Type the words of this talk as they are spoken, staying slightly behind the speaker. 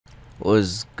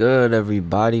What's good,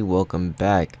 everybody? Welcome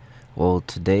back. Well,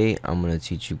 today I'm going to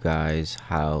teach you guys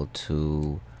how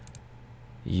to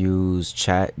use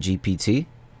ChatGPT.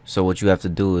 So what you have to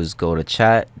do is go to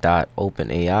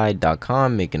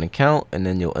chat.openai.com, make an account, and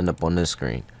then you'll end up on this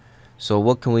screen. So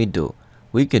what can we do?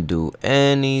 We could do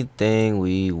anything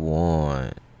we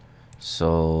want.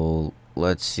 So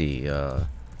let's see,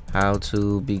 how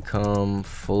to become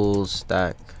full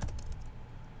stack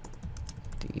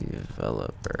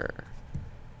developer.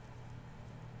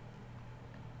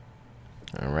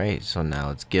 Alright, so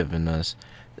now it's giving us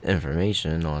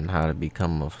information on how to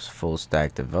become a full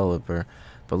stack developer,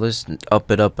 but let's up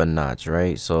it up a notch,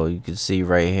 right? So you can see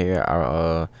right here,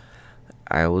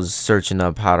 I was searching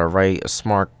up how to write a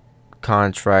smart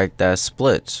contract that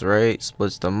splits, right?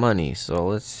 Splits the money. So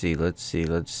let's see.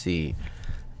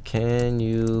 Can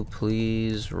you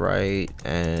please write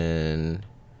an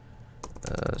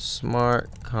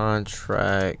smart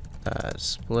contract that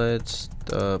splits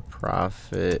the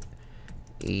profit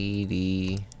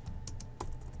 80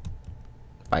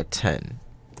 by 10?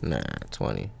 Nah,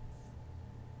 20.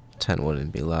 10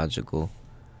 wouldn't be logical.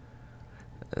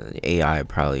 AI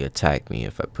probably attack me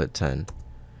if I put 10.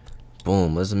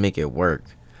 Boom, let's make it work.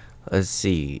 Let's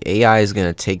see. AI is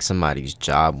gonna take somebody's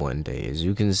job one day. As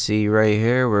you can see right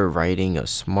here, we're writing a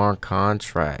smart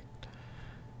contract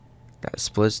that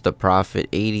splits the profit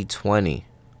 80-20.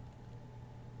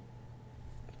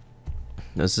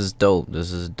 This is dope.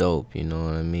 You know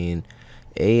what I mean?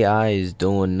 AI is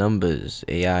doing numbers.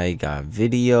 AI got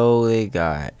video. They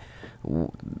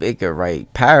could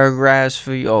write paragraphs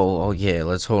for you. Oh yeah.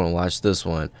 Let's hold on. Watch this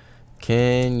one.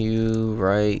 Can you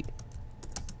write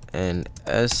an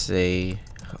essay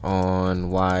on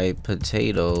why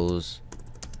potatoes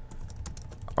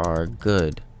are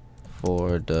good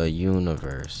for the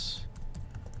universe?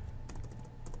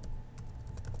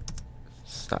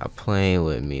 Stop playing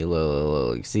with me.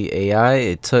 Look. See AI?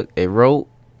 It wrote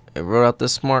out the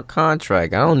smart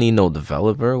contract. I don't need no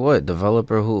developer. What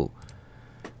developer? Who?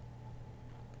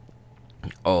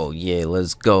 Oh yeah,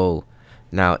 let's go.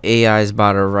 Now AI is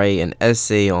about to write an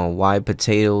essay on why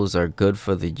potatoes are good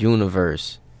for the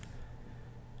universe.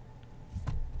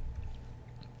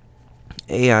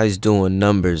 AI is doing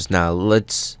numbers. Now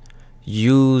let's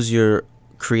use your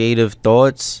creative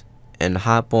thoughts and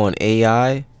hop on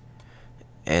AI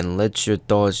and let your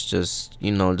thoughts just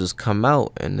come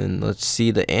out, and then let's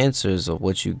see the answers of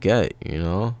what you get.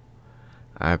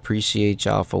 I appreciate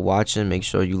y'all for watching. Make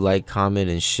sure you like,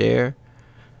 comment, and share.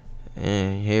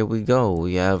 And here we go.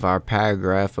 We have our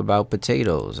paragraph about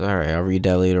potatoes. All right, I'll read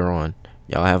that later on.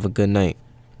 Y'all have a good night,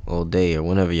 all day, or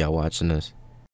whenever y'all watching this.